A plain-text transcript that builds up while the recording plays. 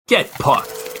Get Pucked.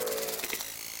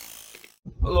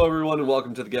 Hello, everyone, and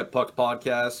welcome to the Get Pucked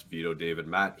podcast. Vito, David,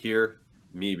 Matt here.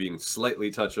 Me being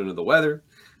slightly touched under the weather,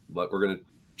 but we're going to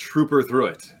trooper through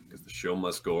it because the show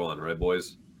must go on, right,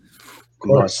 boys?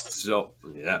 Must. So,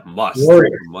 yeah, must.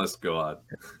 Warrior. Must go on.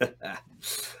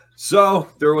 So,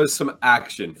 there was some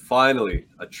action. Finally,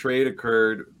 a trade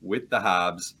occurred with the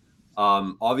Habs.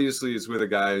 Obviously, it's with a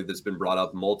guy that's been brought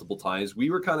up multiple times. We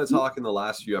were kind of talking the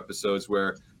last few episodes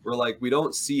where we're like, we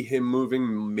don't see him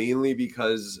moving mainly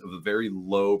because of the very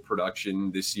low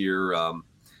production this year,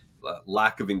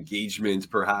 lack of engagement,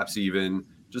 perhaps even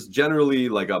just generally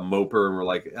like a moper. And we're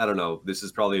like, I don't know, this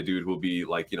is probably a dude who will be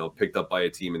like, picked up by a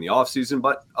team in the offseason.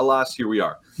 But alas, here we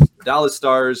are. Dallas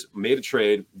Stars made a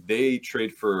trade. They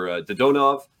trade for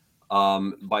Dadonov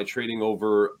by trading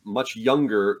over much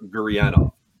younger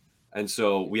Gurianov. And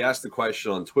so we asked the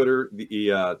question on Twitter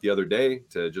the other day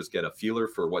to just get a feeler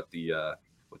for what the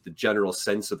general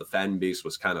sense of the fan base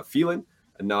was kind of feeling.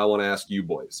 And now I want to ask you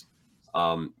boys.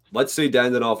 Let's say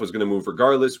Dadonov was going to move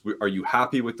regardless. Are you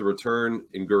happy with the return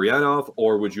in Gurianov,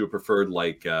 or would you have preferred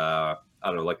like a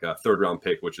third round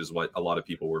pick, which is what a lot of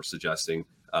people were suggesting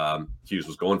Hughes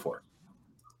was going for?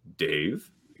 Dave?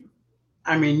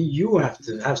 I mean, you have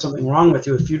to have something wrong with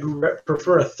you if you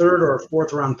prefer a third or a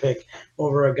fourth round pick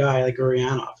over a guy like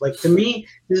Gurianov. Like, to me,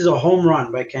 this is a home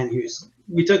run by Ken Hughes.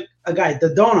 We took a guy,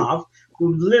 Dadonov,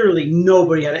 who literally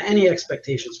nobody had any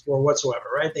expectations for whatsoever,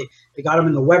 right? They got him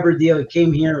in the Weber deal. He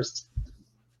came here, it was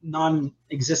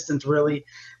non-existent really.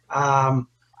 And,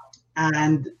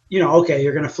 okay,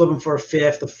 you're going to flip him for a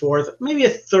fifth, a fourth, maybe a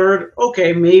third.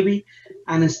 Okay, maybe.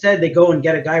 And instead they go and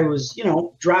get a guy who was,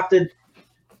 drafted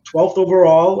 12th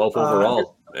overall. 12th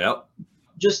overall. Yep.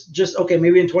 Just okay,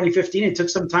 maybe in 2015 it took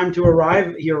some time to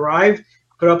arrive. He arrived,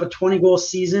 put up a 20-goal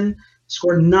season,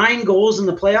 scored 9 goals in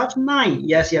the playoffs. 9.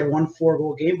 Yes, he had 1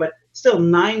 4-goal game, but still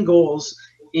 9 goals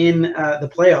in the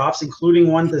playoffs,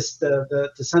 including one to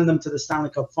send them to the Stanley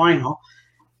Cup final.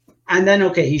 And then,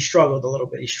 okay, he struggled a little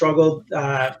bit. He struggled.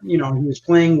 He was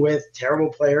playing with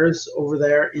terrible players over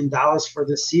there in Dallas for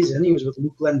this season. He was with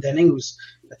Luke Glendening, who's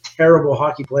a terrible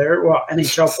hockey player, well,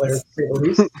 NHL player, to say the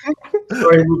least.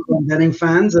 Sorry, Luke Glendening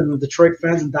fans and Detroit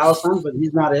fans and Dallas fans, but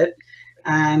he's not it.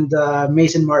 And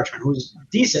Mason Marchment, who's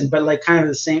decent, but like kind of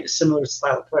the similar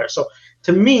style of player. So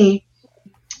to me,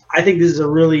 I think this is a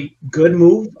really good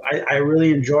move. I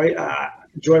really enjoy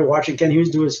watching Ken Hughes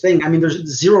do his thing. I mean, there's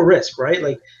zero risk, right?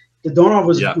 Like, Dadonov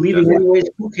was leaving anyways.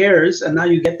 Who cares? And now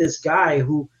you get this guy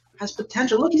who has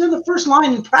potential. Look, he's on the first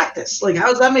line in practice. Like, how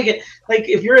does that make it? Like,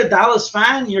 if you're a Dallas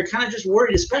fan, you're kind of just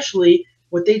worried, especially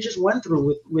what they just went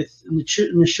through with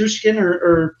Nichushkin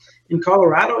or in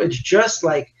Colorado. It's just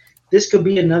like this could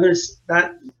be another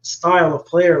that style of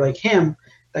player like him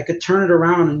that could turn it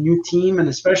around on a new team. And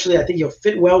especially, I think he'll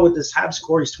fit well with this Habs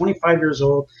core. He's 25 years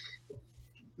old.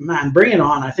 Man, bring it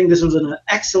on. I think this was an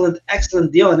excellent,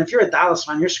 excellent deal. And if you're a Dallas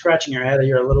fan, you're scratching your head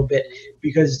here a little bit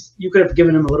because you could have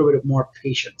given him a little bit of more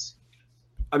patience.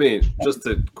 I mean, just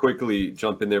to quickly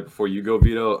jump in there before you go,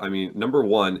 Vito, I mean, number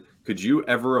one, could you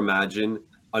ever imagine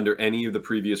under any of the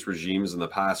previous regimes in the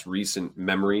past recent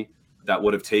memory that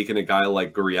would have taken a guy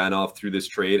like Gurianov through this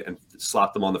trade and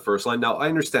slapped them on the first line? Now, I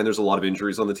understand there's a lot of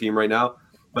injuries on the team right now,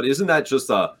 but isn't that just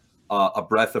a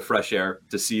breath of fresh air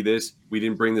to see this? We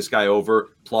didn't bring this guy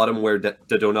over, plot him where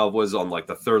Dadonov was on like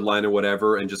the third line or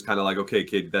whatever, and just kind of like, okay,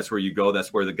 kid, that's where you go.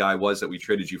 That's where the guy was that we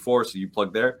traded you for, so you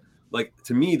plug there. Like,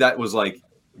 to me, that was like,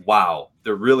 wow,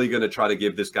 they're really going to try to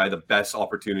give this guy the best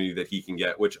opportunity that he can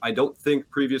get, which I don't think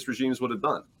previous regimes would have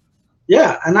done.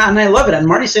 Yeah, and I love it. And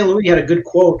Marty St. Louis had a good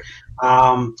quote.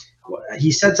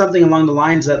 He said something along the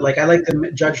lines that, like, I like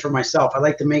to judge for myself. I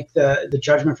like to make the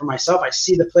judgment for myself. I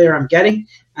see the player I'm getting,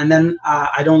 and then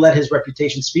I don't let his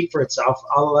reputation speak for itself.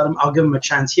 I'll give him a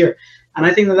chance here. And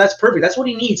I think that's perfect. That's what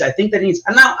he needs. I think that he needs.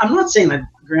 And now I'm not saying that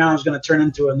Gurianov is going to turn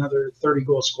into another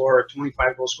 30-goal scorer, or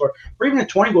 25-goal scorer, or even a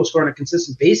 20-goal scorer on a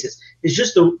consistent basis. It's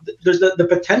just the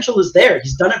potential is there.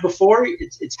 He's done it before.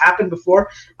 It's happened before.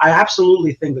 I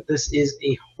absolutely think that this is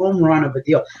a home run of a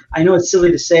deal. I know it's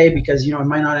silly to say because it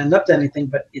might not end up to anything,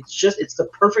 but it's the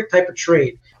perfect type of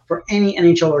trade for any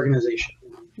NHL organization.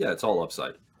 Yeah, it's all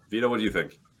upside. Vito, what do you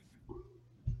think?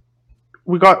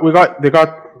 They got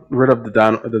rid of the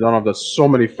Dadonov that so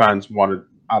many fans wanted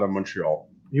out of Montreal.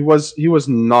 He was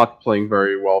not playing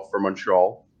very well for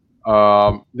Montreal.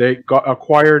 They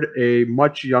acquired a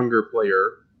much younger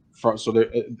player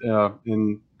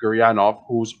in Gurianov,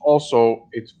 who's also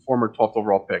a former 12th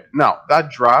overall pick. Now that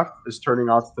draft is turning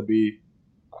out to be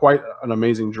quite an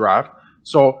amazing draft.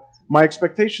 So my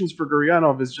expectations for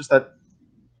Gurianov is just that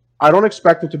I don't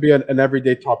expect him to be an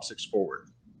everyday top 6 forward.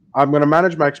 I'm going to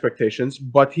manage my expectations,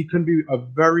 but he can be a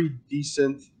very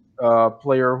decent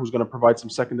player who's going to provide some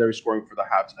secondary scoring for the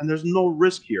Habs. And there's no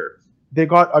risk here. They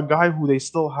got a guy who they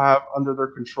still have under their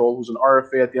control, who's an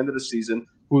RFA at the end of the season,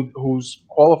 whose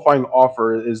qualifying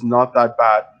offer is not that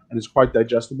bad and is quite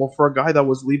digestible for a guy that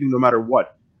was leaving no matter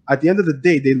what. At the end of the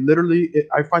day,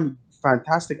 I find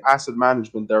fantastic asset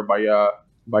management there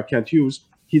by Kent Hughes.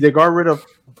 They got rid of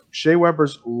Shea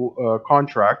Weber's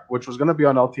contract, which was going to be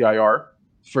on LTIR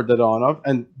for Dadonov,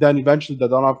 and then eventually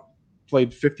Dadonov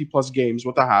played 50-plus games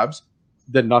with the Habs,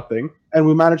 did nothing, and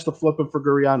we managed to flip him for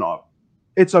Gurianov.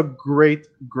 It's a great,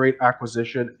 great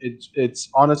acquisition. It's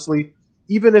honestly,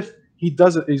 even if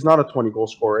he's not a 20-goal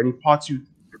scorer, and he pots you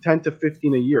 10 to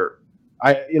 15 a year.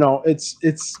 It's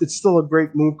still a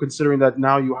great move considering that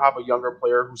now you have a younger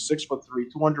player who's 6'3",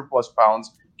 200-plus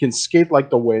pounds, can skate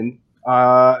like the wind,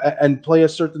 and play a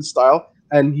certain style,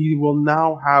 and he will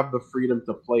now have the freedom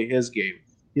to play his game.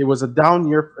 It was a down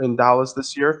year in Dallas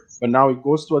this year, but now he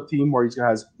goes to a team where he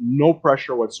has no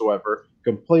pressure whatsoever,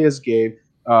 can play his game.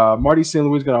 Marty St.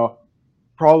 Louis is going to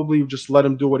probably just let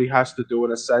him do what he has to do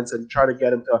in a sense and try to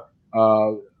get him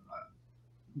to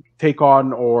take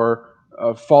on or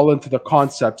fall into the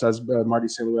concepts, as Marty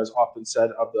St. Louis has often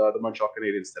said, of the Montreal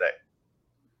Canadiens today.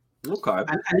 Okay.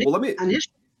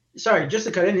 Sorry, just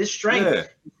to cut in, his strength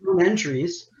in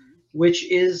entries,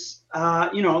 which is,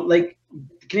 like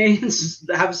the Canadians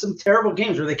have some terrible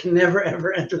games where they can never,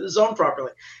 ever enter the zone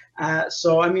properly.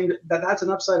 So, I mean, that's an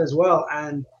upside as well.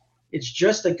 And it's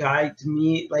just a guy, to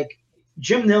me, like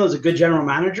Jim Nill is a good general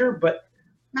manager, but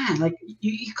man, like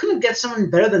you couldn't get someone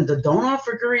better than Dadonov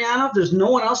for Gurianov. There's no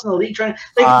one else in the league trying.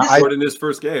 Scored in his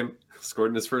first game.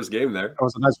 There. That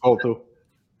was a nice goal too.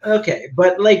 Okay,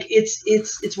 but like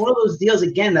it's one of those deals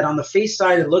again that on the face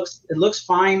side it looks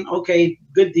fine. Okay,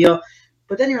 good deal.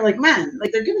 But then you're like, man,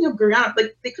 like they're giving up Gurianov.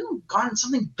 Like they could have gotten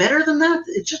something better than that.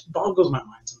 It just boggles my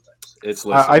mind sometimes. It's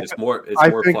more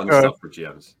fun stuff for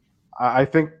GMs. I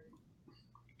think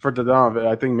for Dadonov,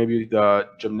 I think maybe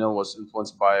Jim Nill was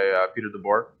influenced by Peter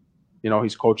DeBoer.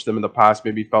 He's coached them in the past.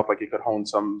 Maybe he felt like he could hone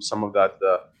some of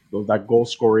that goal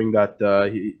scoring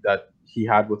that he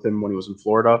had with him when he was in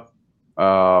Florida.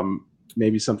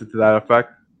 Maybe something to that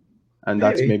effect. And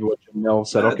that's maybe what Jim Nill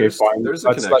said. Okay, fine. There's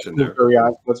a connection there.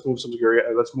 Let's move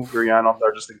Gurianov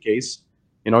there just in case.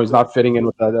 He's not fitting in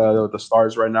with the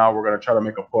Stars right now. We're going to try to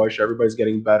make a push. Everybody's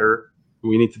getting better.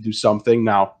 We need to do something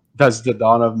now. Does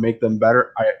Dadonov make them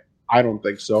better? I don't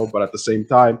think so. But at the same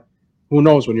time, who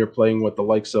knows when you're playing with the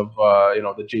likes of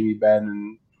the Jamie Benn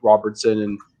and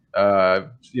Robertson and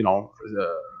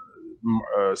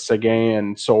Seguin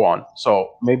and so on.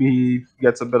 So maybe he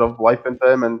gets a bit of life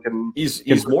into him and can. He was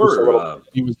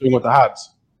doing with the Habs.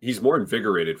 He's more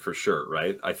invigorated for sure,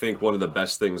 right? I think one of the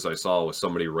best things I saw was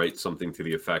somebody write something to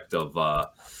the effect of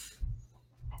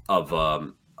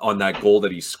on that goal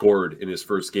that he scored in his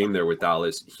first game there with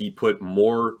Dallas. He put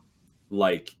more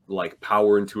like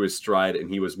power into his stride, and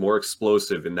he was more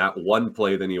explosive in that one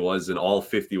play than he was in all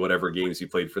 50 whatever games he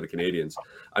played for the Canadiens.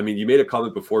 I mean, you made a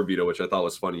comment before, Vito, which I thought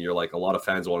was funny. You're like, a lot of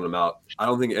fans wanted him out. I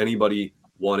don't think anybody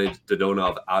wanted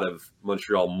Dadonov out of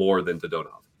Montreal more than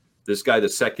Dadonov. This guy, the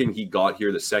second he got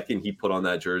here, the second he put on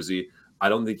that jersey, I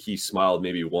don't think he smiled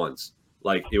maybe once.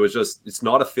 Like, it's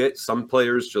not a fit. Some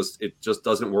players it just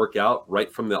doesn't work out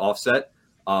right from the offset.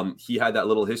 He had that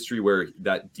little history where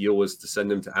that deal was to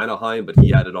send him to Anaheim, but he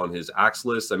had it on his axe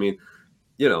list. I mean,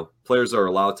 players are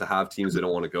allowed to have teams they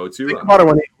don't want to go to.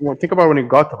 Think about when he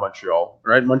got to Montreal,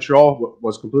 right? Montreal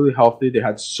was completely healthy. They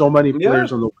had so many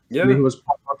players on the wing. He was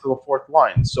popped onto the fourth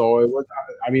line. So it was.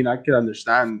 I mean, I can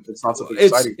understand it's not something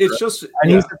exciting. It's just,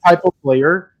 he's the type of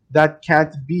player that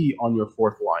can't be on your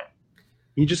fourth line.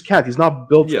 He just can't. He's not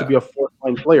built to be a fourth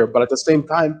line player. But at the same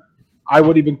time, I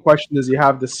would even question: does he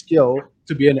have the skill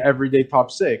to be an everyday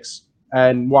top six?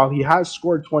 And while he has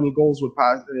scored 20 goals with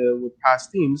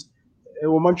past teams,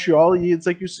 with Montreal, it's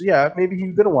like you said, maybe he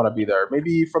didn't want to be there.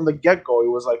 Maybe from the get-go, he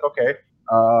was like, okay,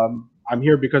 I'm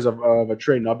here because of a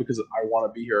trade, not because I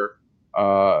want to be here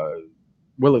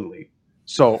willingly.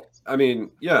 So, I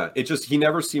mean, he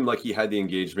never seemed like he had the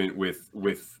engagement with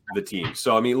the team.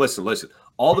 So, I mean, listen,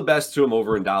 all the best to him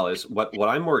over in Dallas. What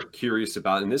I'm more curious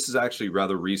about, and this is actually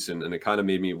rather recent, and it kind of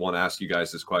made me want to ask you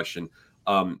guys this question.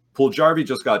 Puljujarvi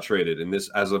just got traded, and this,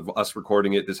 as of us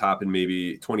recording it, this happened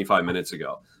maybe 25 minutes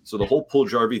ago. So the whole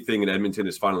Puljujarvi thing in Edmonton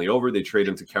is finally over. They trade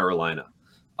him to Carolina.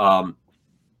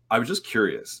 I was just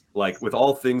curious, like with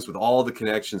all the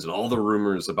connections and all the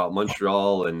rumors about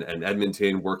Montreal and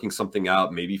Edmonton working something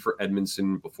out, maybe for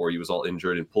Edmondson before he was all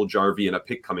injured, and Puljujarvi and a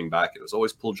pick coming back. It was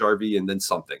always Puljujarvi and then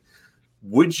something.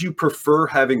 Would you prefer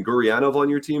having Gurianov on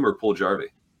your team or Puljujarvi?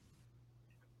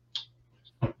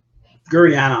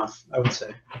 Gurianov, I would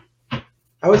say.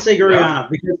 Gurianov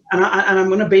because, and I'm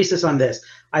going to base this on this.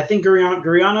 I think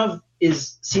Gurianov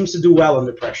seems to do well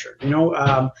under pressure. You know,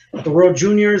 at the World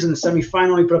Juniors in the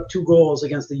semifinal, he put up 2 goals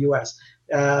against the U.S.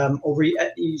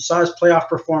 You saw his playoff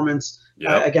performance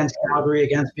against Calgary,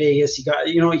 against Vegas. He got,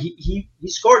 he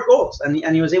scored goals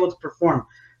and he was able to perform.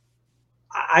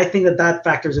 I think that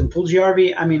factors in.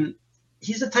 Puljujarvi, I mean,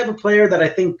 he's the type of player that I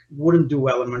think wouldn't do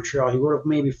well in Montreal. He would have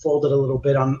maybe folded a little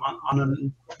bit on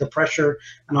the pressure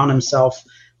and on himself.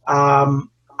 I'm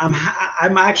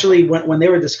actually when they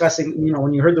were discussing,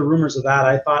 when you heard the rumors of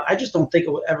that, I just don't think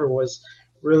it ever was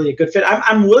really a good fit.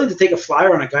 I'm willing to take a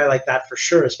flyer on a guy like that for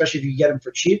sure, especially if you get him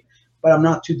for cheap. But I'm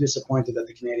not too disappointed that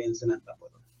the Canadians didn't end up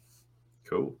with him.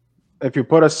 Cool. If you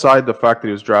put aside the fact that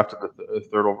he was drafted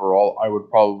third overall, I would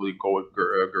probably go with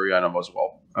Gurianov as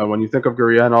well. When you think of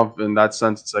Gurianov in that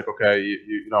sense, it's like, okay,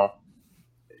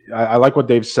 I like what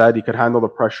Dave said. He could handle the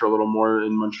pressure a little more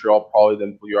in Montreal probably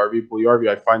than Puljujarvi. Puljujarvi,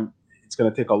 I find it's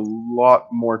going to take a lot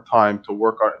more time to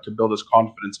work on to build his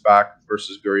confidence back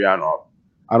versus Gurianov.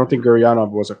 I don't think Gurianov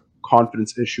was a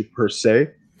confidence issue per se.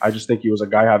 I just think he was a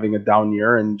guy having a down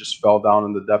year and just fell down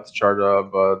in the depth chart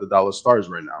of the Dallas Stars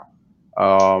right now.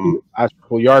 As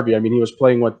for Puljujarvi, I mean, he was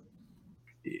playing with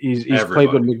he's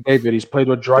played with McDavid, he's played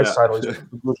with Draisaitl, he's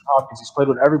played with Bruce Hopkins, he's played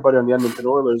with everybody on the Edmonton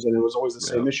Oilers, and it was always the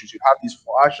same issues. You have these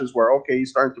flashes where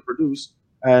he's starting to produce,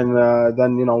 and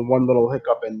then one little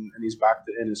hiccup and he's back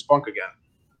in his funk again.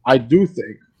 I do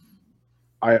think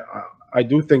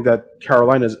that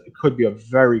Carolina could be a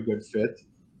very good fit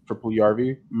for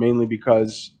Puljujarvi, mainly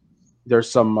because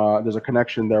there's a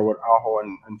connection there with Aho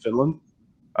and Finland.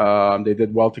 They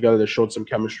did well together. They showed some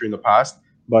chemistry in the past,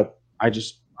 but I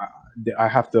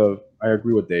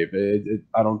agree with Dave.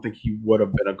 I don't think he would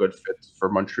have been a good fit for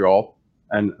Montreal.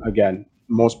 And again,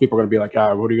 most people are going to be like,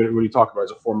 what are you talking about?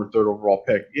 As a former third overall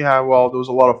pick. Yeah, well, there was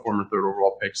a lot of former third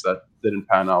overall picks that didn't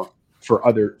pan out for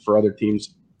other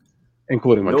teams,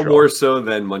 including Montreal. No more so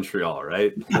than Montreal,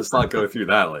 right? Let's not go through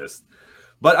that list.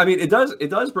 But I mean, it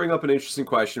does bring up an interesting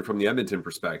question from the Edmonton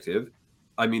perspective.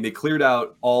 I mean, they cleared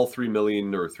out all $3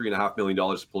 million or $3.5 million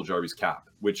to Puljujarvi's cap,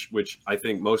 which I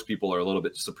think most people are a little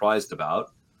bit surprised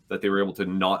about, that they were able to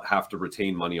not have to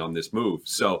retain money on this move.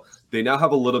 So they now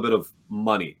have a little bit of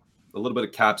money, a little bit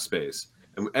of cap space,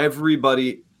 and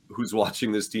everybody who's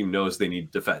watching this team knows they need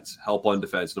defense, help on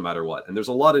defense, no matter what. And there's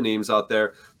a lot of names out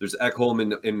there. There's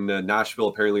Ekholm in Nashville.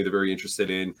 Apparently, they're very interested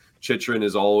in. Chychrun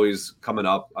is always coming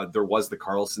up. There was the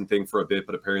Carlson thing for a bit,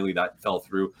 but apparently that fell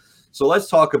through. So let's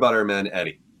talk about our man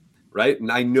Eddie, right?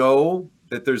 And I know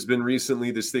that there's been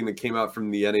recently this thing that came out from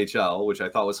the NHL, which I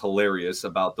thought was hilarious,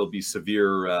 about there'll be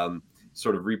severe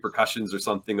sort of repercussions or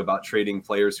something about trading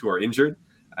players who are injured.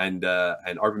 And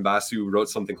Arvind Basu wrote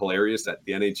something hilarious that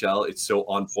the NHL, it's so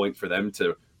on point for them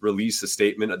to release a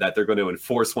statement that they're going to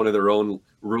enforce one of their own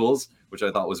rules, which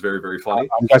I thought was very, very funny.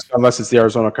 I'm guessing unless it's the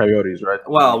Arizona Coyotes, right?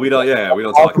 Well, we don't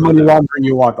talk about money laundering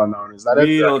you want on that. Is that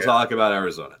we don't talk about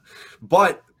Arizona.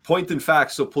 But point in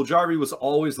fact, so Puljujarvi was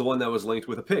always the one that was linked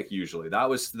with a pick, usually. That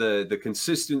was the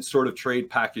consistent sort of trade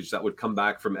package that would come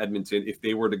back from Edmonton if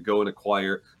they were to go and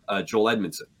acquire Joel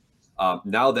Edmondson.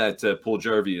 Now that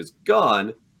Puljujarvi is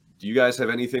gone, do you guys have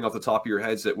anything off the top of your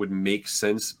heads that would make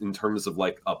sense in terms of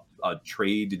like a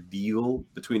trade deal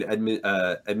between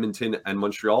Edmonton and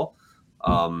Montreal?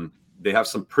 They have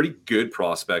some pretty good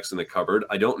prospects in the cupboard.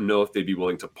 I don't know if they'd be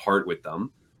willing to part with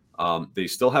them. They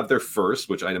still have their first,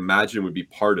 which I'd imagine would be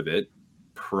part of it,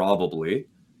 probably.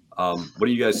 What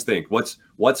do you guys think? What's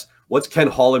Ken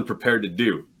Holland prepared to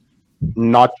do?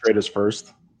 Not trade his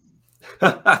first.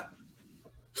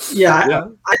 Yeah,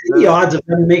 I think the odds of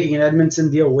them making an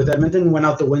Edmondson deal with Edmonton went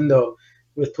out the window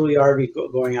with Puljujarvi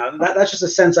going out. That's just a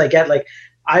sense I get. Like,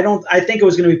 I think it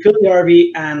was going to be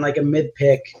Puljujarvi and like a mid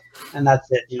pick, and that's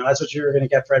it. That's what you're going to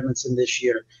get for Edmondson this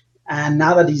year. And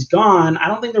now that he's gone, I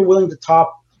don't think they're willing to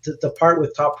part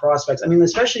with top prospects. I mean,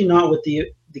 especially not with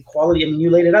the quality. I mean, you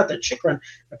laid it out there, Chychrun.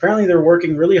 Apparently, they're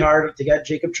working really hard to get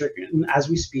Jacob Chychrun as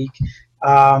we speak.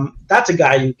 That's a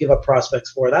guy you give up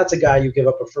prospects for. That's a guy you give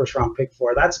up a first-round pick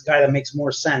for. That's a guy that makes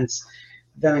more sense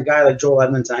than a guy like Joel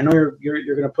Edmondson. I know you're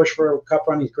going to push for a cup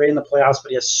run. He's great in the playoffs, but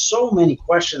he has so many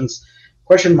question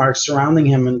marks surrounding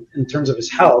him in terms of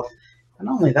his health. And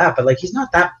not only that, but like he's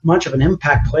not that much of an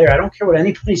impact player. I don't care what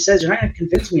anybody says. You're not going to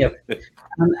convince me of it.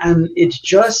 And it's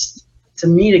just, to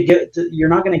me, you're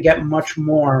not going to get much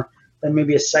more than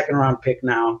maybe a second-round pick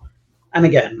now. And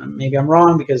again, maybe I'm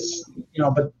wrong because,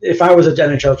 but if I was a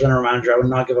NHL general manager, I would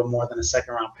not give him more than a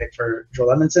second-round pick for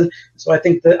Joel Edmondson. So I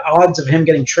think the odds of him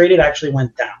getting traded actually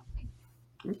went down.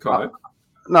 Okay.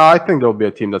 No, I think there'll be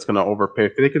a team that's going to overpay.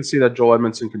 If they can see that Joel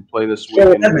Edmondson can play this week.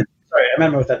 sorry, I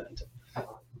meant with Edmonton.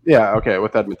 Yeah, okay,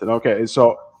 with Edmonton. Okay,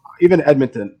 so even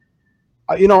Edmonton,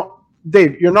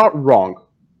 Dave, you're not wrong.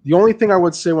 The only thing I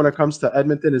would say when it comes to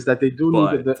Edmonton is that they do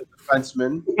need the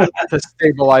defenseman to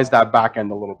stabilize that back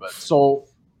end a little bit. So,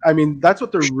 I mean, that's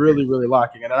what they're really, really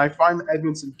lacking. And I find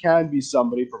Edmonton can be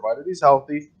somebody, provided he's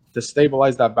healthy, to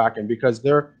stabilize that back end because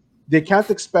they can't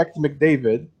expect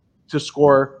McDavid to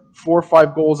score 4 or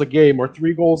 5 goals a game or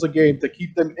 3 goals a game to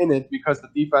keep them in it because the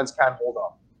defense can't hold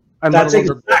up. And that's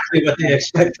exactly what they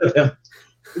expect of him.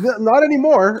 Not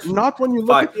anymore. Not when you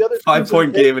look at the other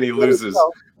 5-point game and he loses.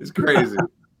 It's crazy.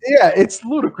 Yeah, it's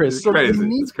ludicrous. It's crazy.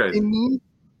 They need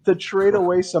to trade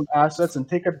away some assets and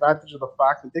take advantage of the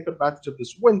fact and take advantage of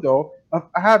this window of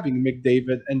having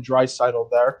McDavid and Draisaitl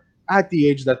there at the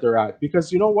age that they're at.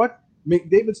 Because you know what?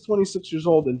 McDavid's 26 years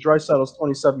old and Draisaitl's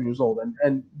 27 years old.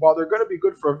 And while they're going to be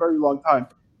good for a very long time,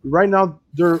 right now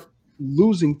they're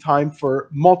losing time for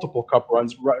multiple cup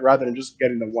runs rather than just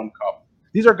getting the one cup.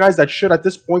 These are guys that should, at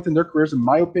this point in their careers, in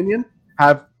my opinion,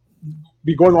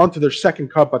 be going on to their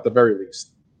second cup at the very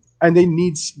least. And they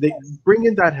bring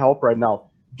in that help right now.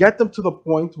 Get them to the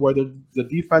point where the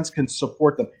defense can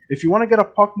support them. If you want to get a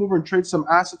puck mover and trade some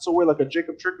assets away like a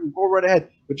Jacob Chikrin, go right ahead.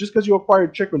 But just because you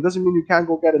acquired Chikrin doesn't mean you can't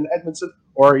go get an Edmondson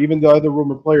or even the other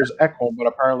rumored players, Ekholm, but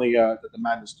apparently the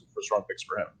demand is 2 first-round picks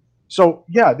for him. So,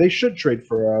 yeah, they should trade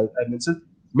for Edmondson.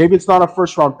 Maybe it's not a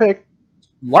first-round pick.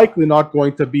 Likely not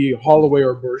going to be Holloway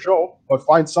or Bourgeau, but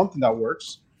find something that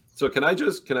works. So can I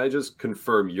just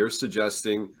confirm you're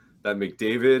suggesting that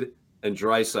McDavid and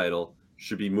Draisaitl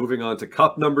should be moving on to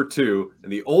cup number 2,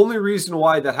 and the only reason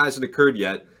why that hasn't occurred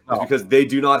yet is because they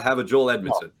do not have a Joel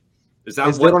Edmondson. No. Is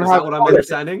that what I'm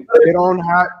understanding? They don't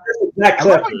have that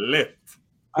clip.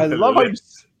 I love how you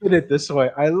spin it this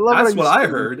way. That's what I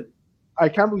heard. I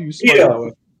can't believe you spin it that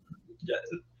way.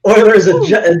 Oilers and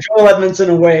Joel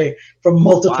Edmondson away from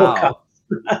multiple cups.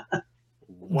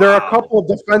 They're a couple of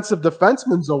defensive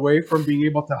defensemen away from being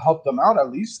able to help them out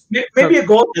at least. Maybe a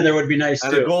goaltender would be nice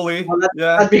and too. A goalie,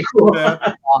 that'd be cool.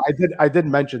 Yeah. I did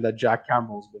mention that Jack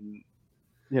Campbell's been,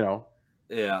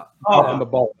 on the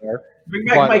ball there. Bring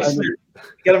back Mike Smith.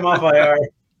 Get him off IR.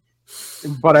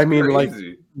 But I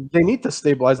mean, they need to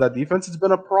stabilize that defense. It's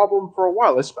been a problem for a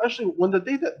while, especially when the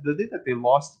day that they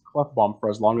lost Klefbom for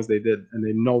as long as they did, and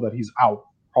they know that he's out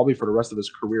probably for the rest of his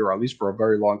career, or at least for a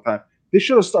very long time. They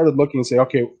should have started looking and say,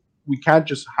 okay, we can't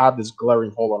just have this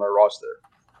glaring hole on our roster.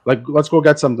 Like, let's go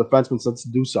get some defensemen. Let's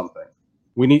do something.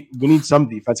 We need some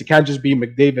defense. It can't just be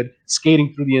McDavid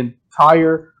skating through the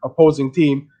entire opposing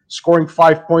team, scoring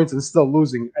 5 points and still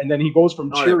losing, and then he goes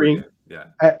from cheering,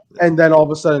 and then all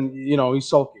of a sudden, he's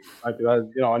sulky.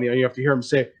 And you have to hear him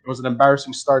say it was an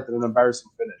embarrassing start and an embarrassing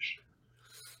finish.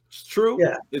 It's true.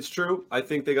 Yeah. It's true. I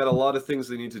think they got a lot of things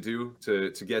they need to do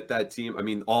to get that team. I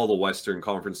mean, all the Western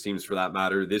Conference teams, for that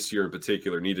matter, this year in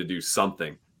particular, need to do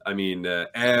something. I mean,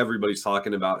 everybody's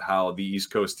talking about how the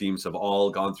East Coast teams have all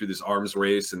gone through this arms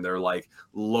race, and they're like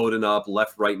loading up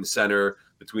left, right, and center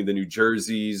between the New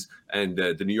Jerseys and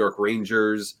the New York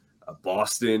Rangers,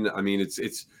 Boston. I mean,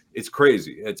 it's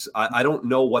crazy. I don't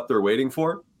know what they're waiting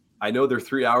for. I know they're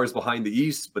 3 hours behind the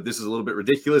East, but this is a little bit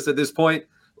ridiculous at this point.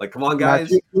 Like, come on,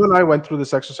 guys. You and I went through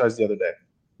this exercise the other day.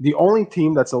 The only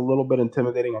team that's a little bit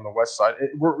intimidating on the West side,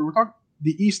 we're talking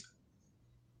the East.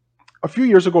 A few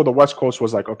years ago, the West Coast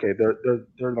was like, okay, they're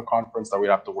in the conference that we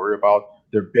have to worry about.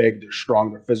 They're big, they're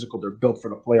strong, they're physical, they're built for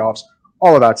the playoffs,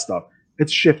 all of that stuff.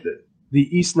 It's shifted. The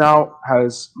East now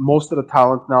has most of the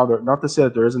talent now. Not to say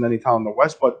that there isn't any talent in the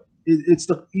West, but it's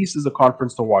the East is the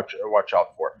conference to watch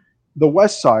out for. The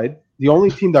West side, the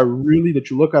only team that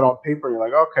you look at on paper and you're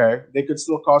like, okay, they could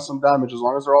still cause some damage as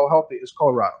long as they're all healthy, is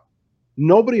Colorado.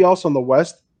 Nobody else on the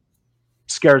West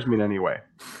scares me in any way.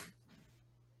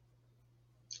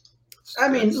 I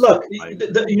mean, look,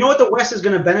 you know what the West is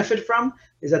going to benefit from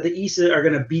is that the East are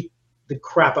going to beat the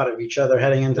crap out of each other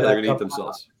heading into that. They're going to eat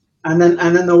themselves. And then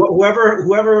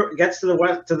whoever gets to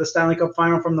the Stanley Cup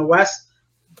final from the West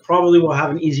probably will have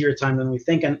an easier time than we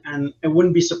think, and I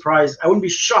wouldn't be surprised. I wouldn't be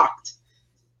shocked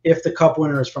if the Cup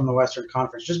winner is from the Western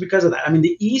Conference, just because of that. I mean,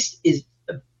 the East is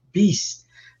a beast.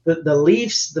 The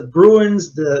Leafs, the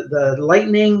Bruins, the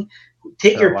Lightning.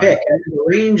 Take Carolina. Your pick. The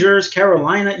Rangers,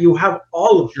 Carolina. You have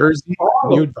all of Jersey,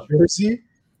 New Jersey.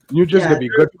 New Jersey going to be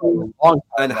good for a long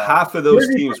time. And half of those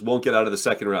teams won't get out of the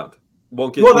second round.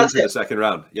 Won't get into the second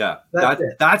round. Yeah,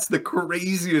 that's the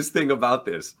craziest thing about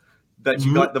this. That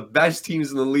you got the best teams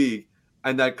in the league,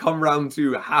 and that come round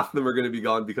 2, half of them are going to be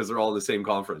gone because they're all in the same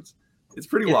conference. It's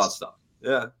pretty wild stuff.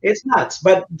 Yeah, it's nuts.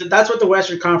 But that's what the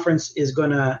Western Conference is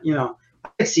going to. I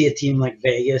could see a team like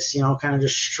Vegas, kind of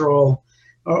just stroll,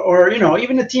 or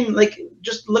even a team like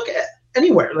just look at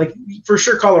anywhere. Like for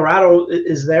sure, Colorado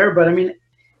is there, but I mean,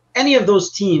 any of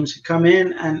those teams could come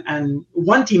in, and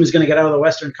one team is going to get out of the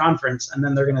Western Conference, and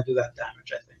then they're going to do that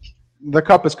damage, I think. The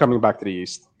Cup is coming back to the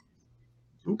East.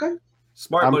 Okay.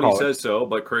 Smart money says so,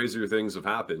 but crazier things have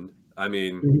happened. I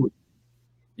mean,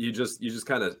 you just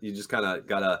kind of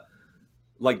gotta,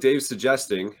 like Dave's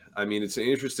suggesting. I mean, it's an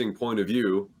interesting point of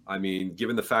view. I mean,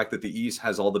 given the fact that the East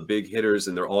has all the big hitters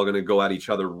and they're all going to go at each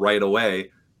other right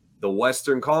away, the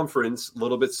Western Conference a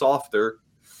little bit softer.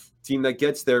 Team that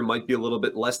gets there might be a little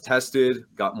bit less tested,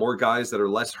 got more guys that are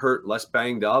less hurt, less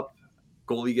banged up.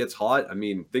 Goalie gets hot. I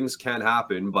mean, things can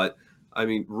happen, but I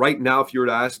mean, right now, if you were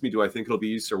to ask me, do I think it'll be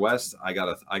East or West? I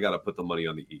gotta put the money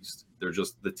on the East.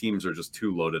 The teams are just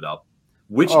too loaded up.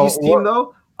 Which East team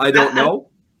though? I don't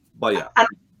know, but yeah.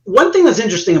 One thing that's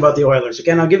interesting about the Oilers,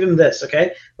 again, I'll give him this,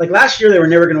 okay? Like last year, they were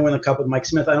never going to win the Cup with Mike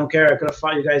Smith. I don't care. I could have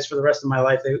fought you guys for the rest of my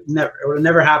life. It would have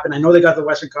never happened. I know they got the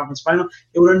Western Conference Final.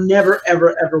 It would have never,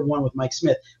 ever, ever won with Mike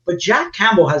Smith. But Jack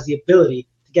Campbell has the ability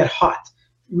to get hot.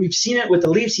 We've seen it with the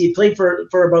Leafs. He played for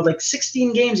about like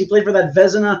 16 games. He played for that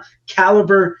Vezina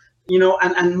caliber,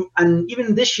 and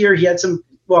even this year he had some.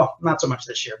 Well, not so much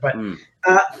this year, but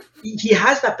he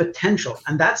has that potential,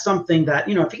 and that's something that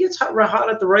if he gets hot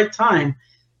at the right time.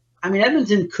 I mean,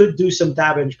 Edmonton could do some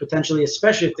damage potentially,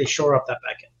 especially if they shore up that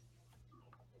back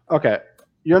end. Okay,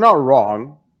 you're not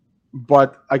wrong,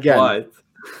 but again,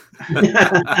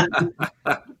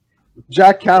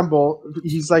 Jack Campbell,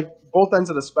 he's like both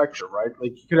ends of the spectrum, right?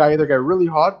 Like he could either get really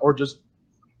hot or just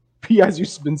be, as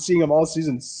you've been seeing him all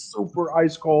season, super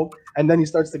ice cold, and then he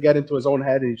starts to get into his own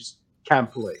head and he just can't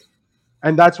play.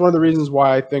 And that's one of the reasons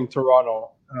why I think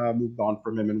Toronto moved on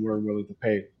from him and weren't willing to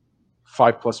pay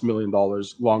 $5+ million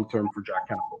long term for Jack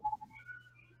Campbell.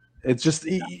 It's just,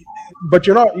 but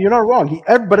you're not wrong.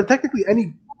 But technically,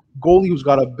 any goalie who's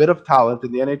got a bit of talent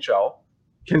in the NHL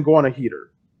can go on a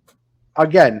heater.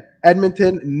 Again,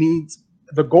 Edmonton needs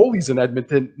the goalies in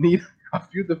Edmonton need a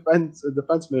few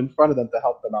defensemen in front of them to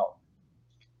help them out.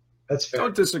 That's fair. I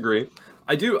don't disagree.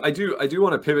 I do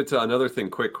want to pivot to another thing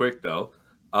quick though.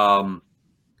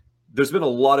 There's been a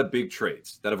lot of big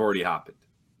trades that have already happened.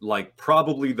 Like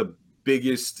probably the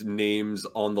biggest names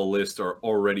on the list are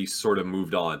already sort of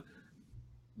moved on.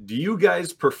 Do you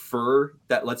guys prefer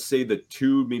that, let's say the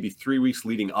 2, maybe 3 weeks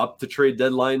leading up to trade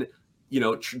deadline,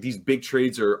 these big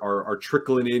trades are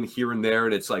trickling in here and there,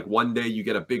 and it's like one day you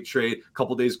get a big trade, a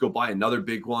couple days go by, another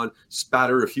big one,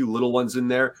 spatter a few little ones in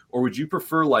there? Or would you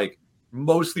prefer like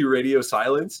mostly radio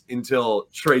silence until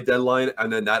trade deadline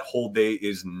and then that whole day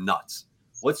is nuts?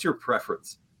 What's your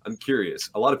preference? I'm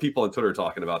curious. A lot of people on Twitter are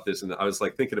talking about this, and I was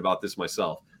like thinking about this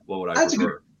myself. What would I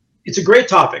prefer? It's a great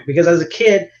topic because as a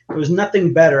kid, there was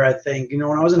nothing better. I think when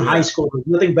I was in high school, there was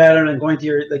nothing better than going to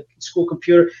your school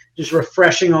computer, just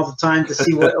refreshing all the time to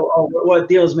see what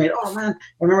deals made. Oh man, I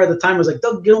remember at the time it was like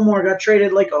Doug Gilmour got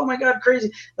traded. Like, oh my god,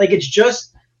 crazy! Like it's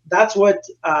just that's what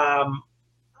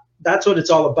it's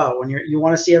all about when you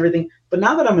want to see everything. But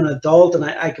now that I'm an adult and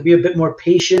I could be a bit more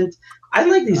patient. I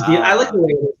like these deals. I like the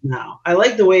way it is now. I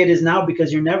like the way it is now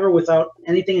because you're never without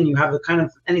anything, and you have the kind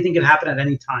of anything can happen at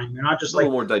any time. You're not just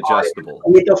like more digestible.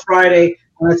 Wait till Friday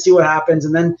and let's see what happens.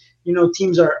 And then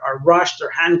teams are rushed or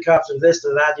handcuffed or this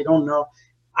or that. You don't know.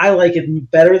 I like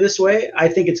it better this way. I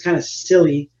think it's kind of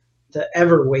silly to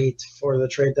ever wait for the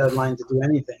trade deadline to do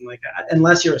anything like that,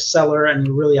 unless you're a seller and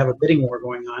you really have a bidding war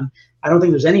going on. I don't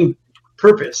think there's any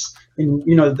purpose. And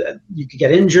you could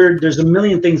get injured. There's a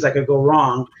million things that could go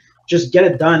wrong. Just get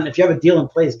it done. If you have a deal in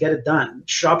place, get it done.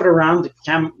 Shop it around. If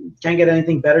you can't get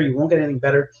anything better, you won't get anything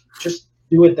better. Just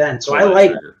do it then. So I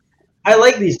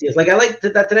like these deals. Like I like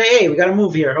that today. Hey, we got to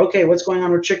move here. Okay, what's going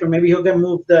on with Chickman? Maybe he'll get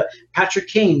moved. Patrick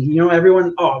Kane.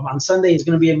 Everyone. Oh, on Sunday he's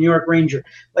going to be a New York Ranger.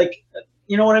 Like,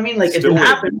 you know what I mean? Like it didn't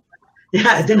happen.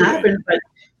 Yeah, it didn't happen. But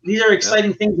these are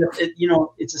exciting things that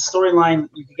it's a storyline.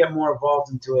 You can get more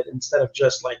involved into it instead of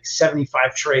just like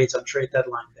 75 trades on trade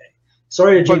deadline day.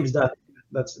 Sorry to James Dutt.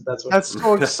 That's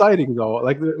so exciting though.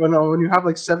 Like when you have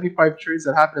like 75 trades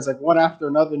that happen, it's like one after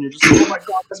another, and you're just like, oh my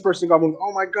god, this person got moved.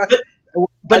 Oh my god.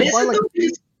 But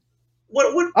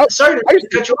sorry to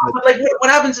cut you off. But like what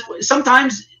happens?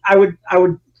 Sometimes I would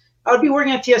be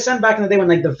working at TSN back in the day when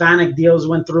like the Vanek deals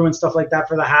went through and stuff like that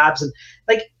for the Habs, and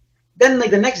like then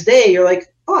like the next day you're like,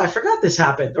 oh, I forgot this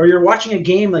happened, or you're watching a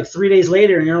game like 3 days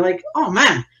later and you're like, oh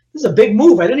man, this is a big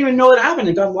move. I didn't even know it happened.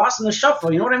 It got lost in the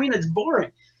shuffle. You know what I mean? It's boring.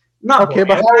 Not okay,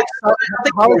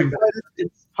 boring. But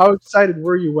how excited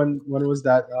were you when it was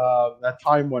that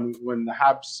time when the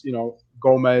Habs,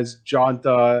 Gomez,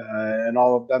 Jonta, and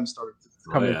all of them started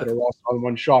coming into the roster on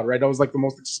one shot, right? That was like one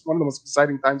of the most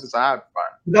exciting times as a Habs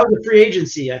fan. That was a free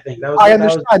agency, I think. I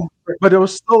understand. but it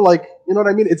was still like, you know what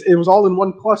I mean? It was all in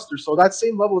one cluster. So that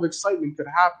same level of excitement could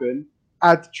happen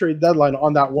at the trade deadline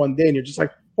on that one day. And you're just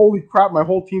like, holy crap, my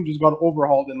whole team just got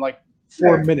overhauled in like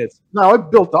 4 minutes. Now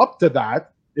it built up to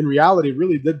that. In reality, it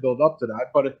really did build up to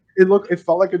that. But it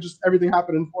felt like everything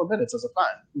happened in 4 minutes as a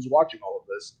fan who's watching all of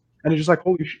this. And it's just like,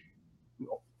 holy shit.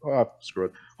 Screw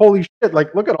it. Holy shit.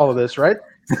 Like, look at all of this, right?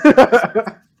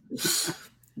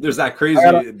 There's that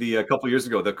crazy, a couple years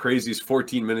ago, the craziest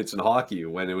 14 minutes in hockey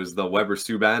when it was the Weber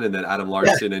Subban and then Adam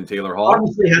Larson and Taylor Hall.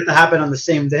 Obviously, it had to happen on the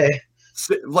same day.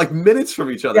 Like minutes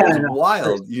from each other. It was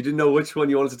wild. You didn't know which one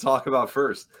you wanted to talk about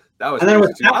first. That was. And then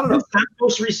I don't know.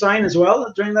 Stamkos re-signed as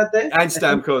well during that day. And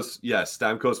Stamkos, yes,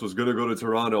 Stamkos was going to go to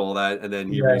Toronto, all that, and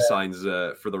then he re-signs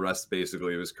for the rest,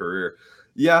 basically, of his career.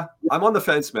 Yeah, I'm on the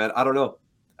fence, man. I don't know.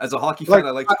 As a hockey fan,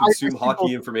 I like to consume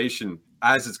hockey information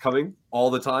as it's coming all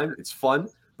the time. It's fun,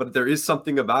 but there is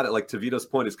something about it. Like to Vito's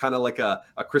point, it's kind of like a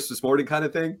Christmas morning kind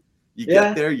of thing. You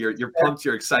get there, you're pumped,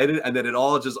 you're excited, and then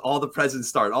all the presents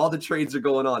start. All the trades are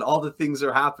going on. All the things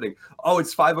are happening. Oh,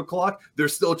 it's 5 o'clock.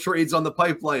 There's still trades on the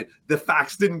pipeline. The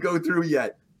facts didn't go through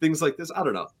yet. Things like this. I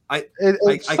don't know. I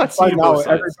can see both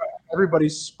sides.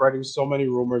 Everybody's spreading so many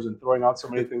rumors and throwing out so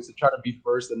many things to try to be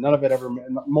first, and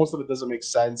most of it doesn't make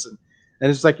sense. And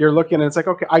it's like you're looking, and it's like,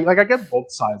 okay, I get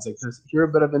both sides. Like, here's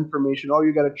a bit of information. Oh,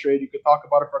 you got to trade. You could talk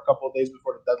about it for a couple of days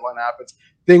before the deadline happens.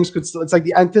 Things could still. It's like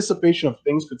the anticipation of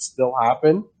things could still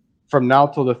happen from now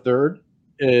till the 3rd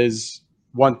is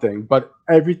one thing, but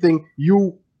everything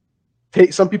you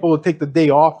take. Some people would take the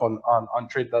day off on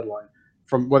trade deadline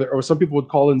or some people would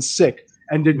call in sick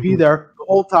and they'd be there the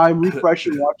whole time,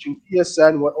 refreshing, watching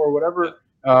TSN or whatever.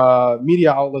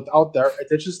 Media outlet out there,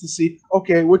 it's just to see,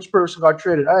 okay, which person got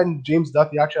traded, and James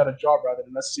Duthie actually had a job rather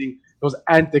than us seeing those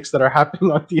antics that are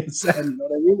happening on TSN. You know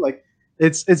what I mean? Like,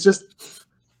 it's just,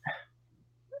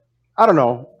 I don't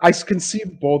know. I can see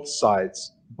both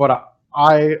sides, but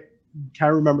I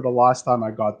can't remember the last time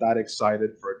I got that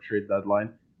excited for a trade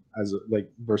deadline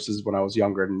versus when I was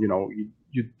younger, and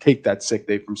you take that sick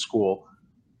day from school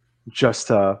just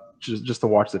to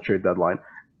watch the trade deadline.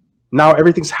 Now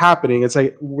everything's happening. It's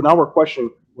like now we're questioning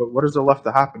what is there left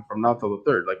to happen from now till the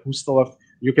 3rd. Like, who's still left?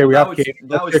 Okay, we have Kane.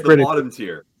 Now it's the bottom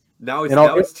tier. Now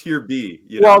it's tier B.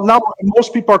 Well, now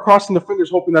most people are crossing their fingers,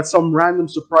 hoping that some random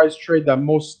surprise trade that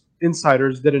most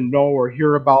insiders didn't know or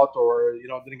hear about, or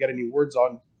didn't get any words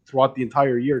on throughout the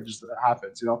entire year just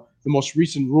happens. The most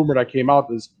recent rumor that came out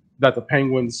is that the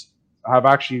Penguins have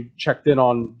actually checked in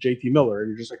on JT Miller,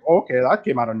 and you're just like, oh, okay, that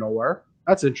came out of nowhere.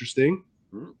 That's interesting.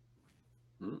 Mm-hmm.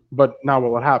 But now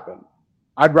will it happen?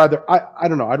 I'd rather I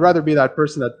don't know. I'd rather be that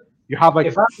person that you have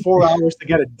like 4 hours to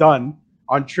get it done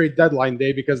on trade deadline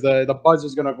day because the buzz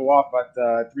is gonna go off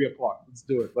at 3 o'clock. Let's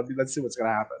do it. Let's see what's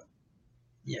gonna happen.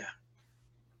 Yeah,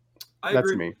 that's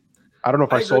agree. Me. I don't know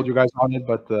if I sold you guys on it,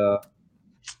 but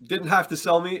didn't have to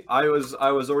sell me. I was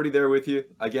already there with you.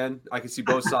 Again, I can see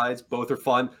both sides. Both are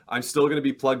fun. I'm still going to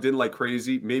be plugged in like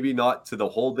crazy. Maybe not to the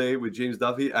whole day with James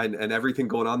Duthie and everything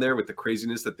going on there with the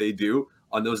craziness that they do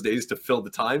on those days to fill the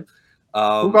time.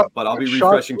 But I'll be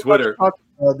refreshing Twitter.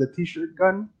 The T-shirt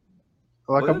gun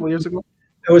a couple of years ago.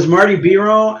 It was Marty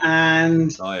Biro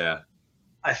and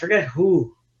I forget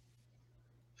who.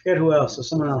 Else. So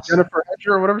someone else. Jennifer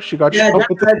Hedger or whatever. She got shot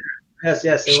with the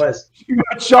Yes, it was. She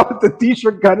got shot with the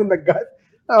T-shirt gun in the gut.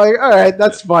 I'm like, all right,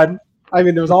 that's fun. I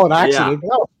mean, it was all an accident, but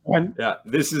that was fun. Yeah,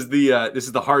 this is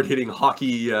the hard-hitting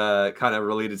hockey kind of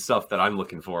related stuff that I'm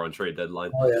looking for on trade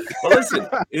deadline. Oh, yeah. But listen,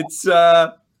 it's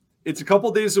a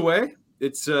couple days away.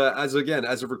 It's as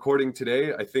of recording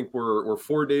today, I think we're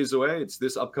 4 days away. It's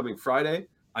this upcoming Friday.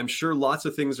 I'm sure lots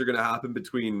of things are going to happen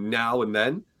between now and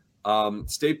then.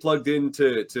 Stay plugged in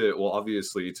to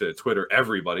obviously to Twitter,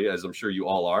 everybody, as I'm sure you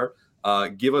all are.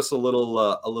 Give us a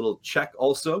little check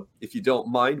also, if you don't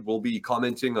mind. We'll be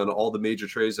commenting on all the major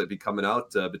trades that be coming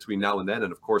out between now and then,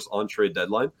 and of course on trade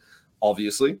deadline,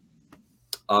 obviously.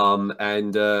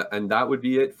 And that would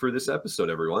be it for this episode,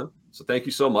 everyone. So thank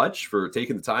you so much for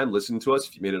taking the time, listening to us.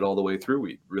 If you made it all the way through,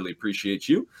 we really appreciate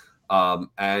you.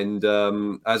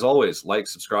 As always, like,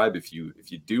 subscribe if you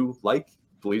do like.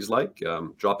 Please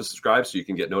drop a subscribe so you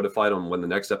can get notified on when the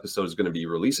next episode is going to be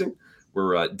releasing.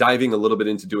 We're diving a little bit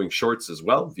into doing shorts as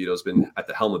well. Vito's been at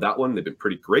the helm of that one. They've been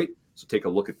pretty great. So take a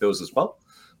look at those as well.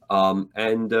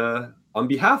 And on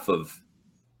behalf of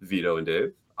Vito and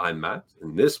Dave, I'm Matt,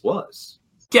 and this was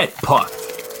Get Pucked.